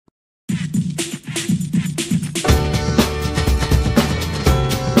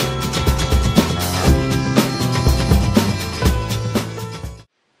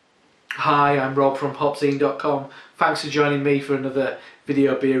Hi, I'm Rob from HopZine.com. Thanks for joining me for another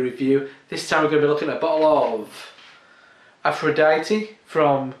video beer review. This time we're going to be looking at a bottle of Aphrodite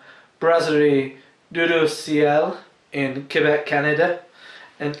from Brasserie du Ciel in Quebec, Canada.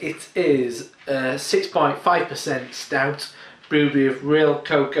 And it is a 6.5% stout brewed with real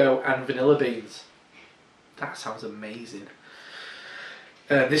cocoa and vanilla beans. That sounds amazing.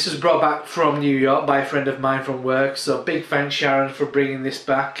 This was brought back from New York by a friend of mine from work, so big thanks Sharon for bringing this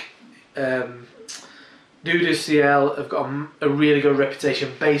back. Du Ciel have got a really good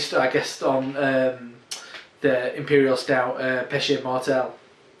reputation based, I guess, on the Imperial Stout, Péché Mortel.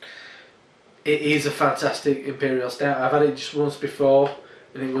 It is a fantastic Imperial Stout. I've had it just once before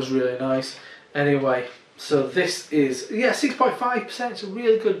and it was really nice. Anyway, so this is, 6.5%. It's a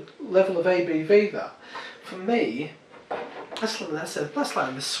really good level of ABV, that. For me, that's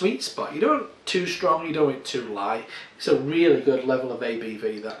like the sweet spot. You don't want it too strong, you don't want it too light. It's a really good level of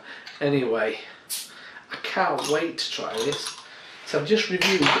ABV, that. Anyway, I can't wait to try this. So I've just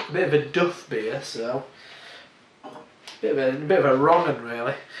reviewed a bit of a Duff beer, so a bit of a wrong one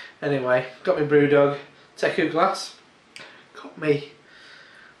really. Anyway, got my brew dog, Teku glass, got me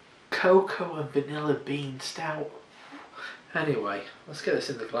cocoa and vanilla bean stout. Anyway, let's get this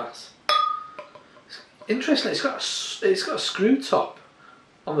in the glass. Interestingly, it's got a screw top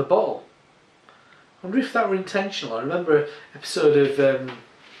on the bottle. I wonder if that were intentional. I remember an episode of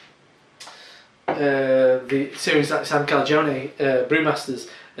the series that Sam Calagione, Brewmasters,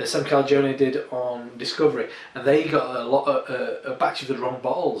 Sam Calagione did on Discovery, and they got a batch of the wrong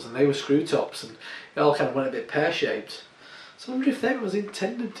bottles, and they were screw tops, and it all kind of went a bit pear shaped. So I wonder if that was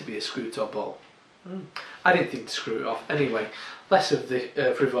intended to be a screw top bottle. I didn't think to screw it off. Anyway, less of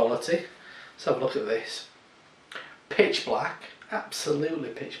the frivolity. Let's have a look at this. Pitch black, absolutely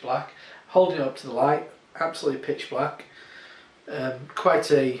pitch black. Holding it up to the light, absolutely pitch black.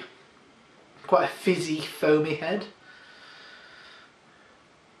 Quite a fizzy, foamy head,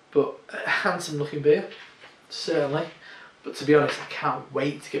 but a handsome looking beer, certainly. But to be honest, I can't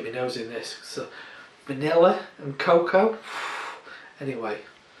wait to get my nose in this. So vanilla and cocoa. Anyway.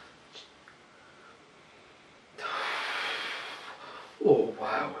 Oh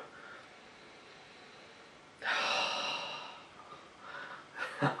wow.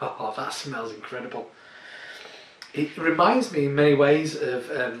 Oh, that smells incredible. It reminds me in many ways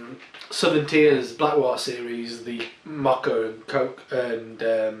of Southern Tier's Blackwater series, the Mocha and Coke and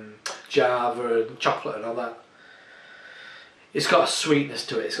Java and chocolate and all that. It's got a sweetness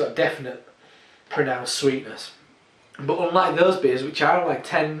to it. It's got a definite pronounced sweetness. But unlike those beers, which are like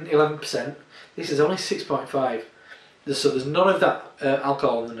 10, 11%, this is only 6.5. So there's none of that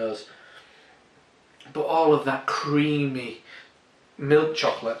alcohol in the nose. But all of that creamy milk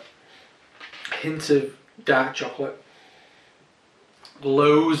chocolate, hint of dark chocolate,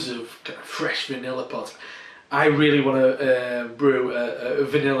 loads of fresh vanilla pods. I really want to brew a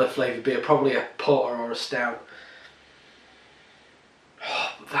vanilla flavoured beer, probably a porter or a stout.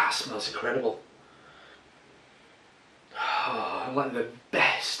 Oh, that smells incredible. Oh, like the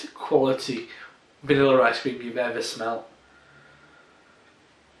best quality vanilla ice cream you've ever smelled.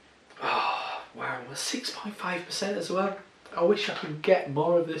 Oh wow, 6.5% as well. I wish I could get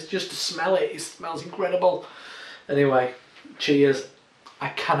more of this just to smell it. It smells incredible. Anyway, cheers. I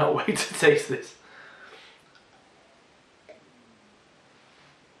cannot wait to taste this.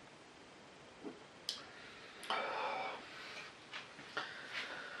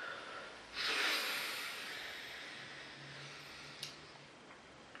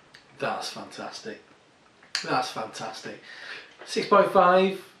 That's fantastic. That's fantastic.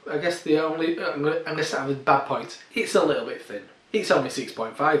 6.5. I guess the only, I'm going to start with bad points. It's a little bit thin. It's only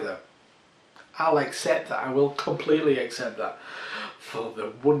 6.5 though. I'll accept that. I will completely accept that for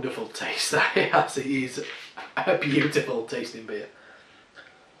the wonderful taste that it has. It is a beautiful tasting beer.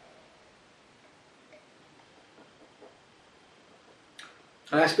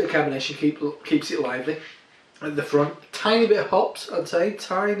 A nice bit of carbonation keeps it lively. At the front, tiny bit of hops, I'd say,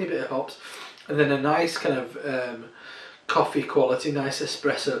 tiny bit of hops, and then a nice kind of coffee quality, nice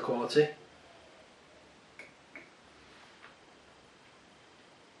espresso quality.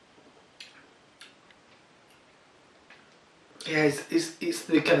 Yeah, it's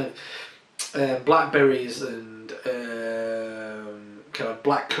the kind of blackberries and kind of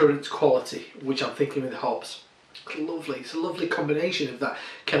black currant quality, which I'm thinking with the hops. It's lovely. It's a lovely combination of that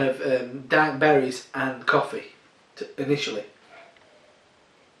kind of dark berries and coffee initially.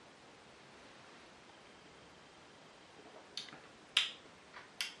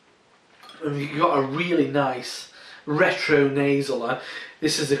 And you've got a really nice retro nasal.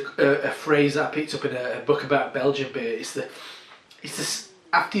 This is a phrase that I picked up in a book about Belgian beer. It's the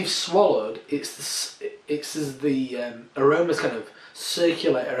after you've swallowed, it's as the aromas kind of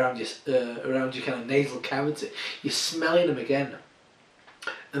circulate around your kind of nasal cavity. You're smelling them again,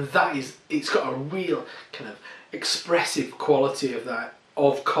 and it's got a real kind of expressive quality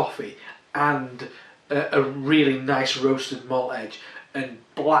of coffee, and a really nice roasted malt edge, and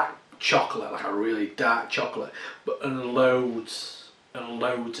black chocolate, like a really dark chocolate, and loads and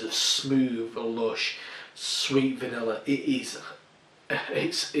loads of smooth, lush, sweet vanilla. It's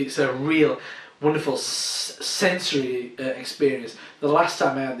a real wonderful sensory experience. The last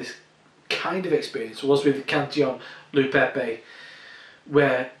time I had this kind of experience was with the Cantillon Lu Pepe,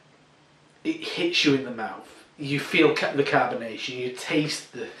 where it hits you in the mouth. You feel the carbonation, you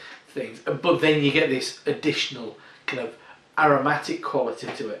taste the things, but then you get this additional kind of aromatic quality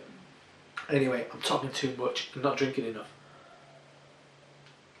to it. Anyway, I'm talking too much. I'm not drinking enough.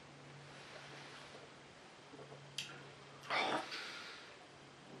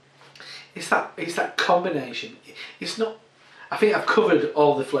 It's that combination. It's not. I think I've covered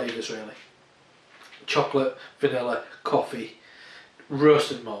all the flavours really. Chocolate, vanilla, coffee,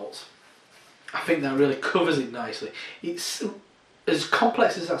 roasted malts. I think that really covers it nicely. It's as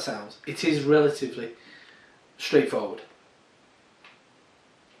complex as that sounds. It is relatively straightforward,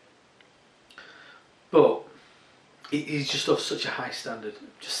 but it is just of such a high standard.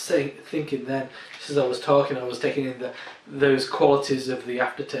 Just thinking then, just as I was talking, I was taking in those qualities of the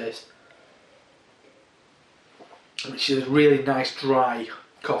aftertaste, which is really nice dry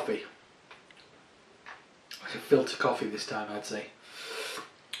coffee, like a filter coffee this time, I'd say.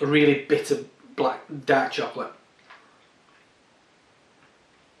 A really bitter black dark chocolate.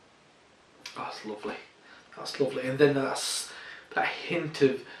 Oh, that's lovely. That's lovely. And then that hint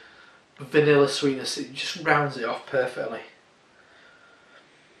of vanilla sweetness, it just rounds it off perfectly.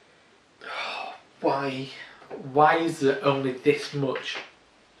 Oh, why is there only this much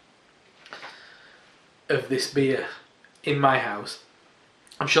of this beer in my house?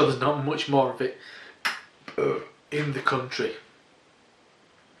 I'm sure there's not much more of it in the country,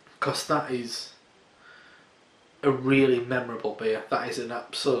 because that is a really memorable beer. That is an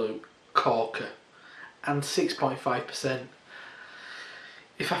absolute corker, and 6.5%.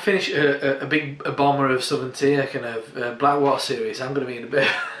 If I finish a bomber of Southern Tier kind of Blackwater series, I'm going to be in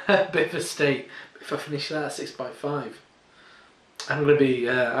a bit of a state. If I finish that at 6.5,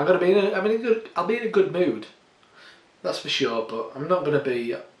 I'll be in a good mood. That's for sure. But I'm not going to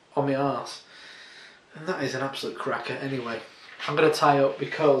be on my arse. And that is an absolute cracker. Anyway, I'm going to tie up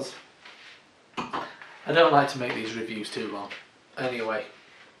because I don't like to make these reviews too long. Anyway,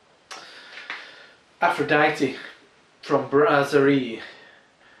 Aphrodite from Brasserie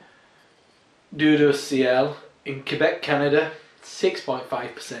Dieu du ciel in Quebec, Canada,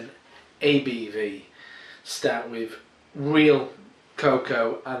 6.5% ABV, stout with real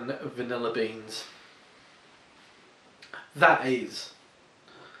cocoa and vanilla beans. That is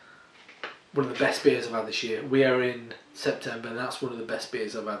one of the best beers I've had this year. We are in September, and that's one of the best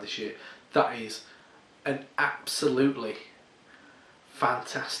beers I've had this year. That is an absolutely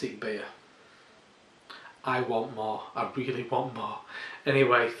fantastic beer. I want more. I really want more.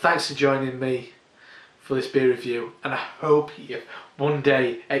 Anyway, thanks for joining me for this beer review, and I hope you one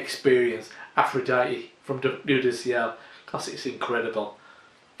day experience Aphrodite from Dieu du ciel, because it's incredible.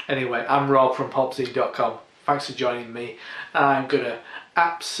 Anyway, I'm Rob from HopZine.com. Thanks for joining me. I'm going to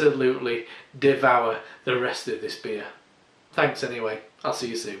absolutely devour the rest of this beer. Thanks anyway. I'll see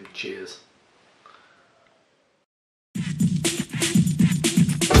you soon. Cheers.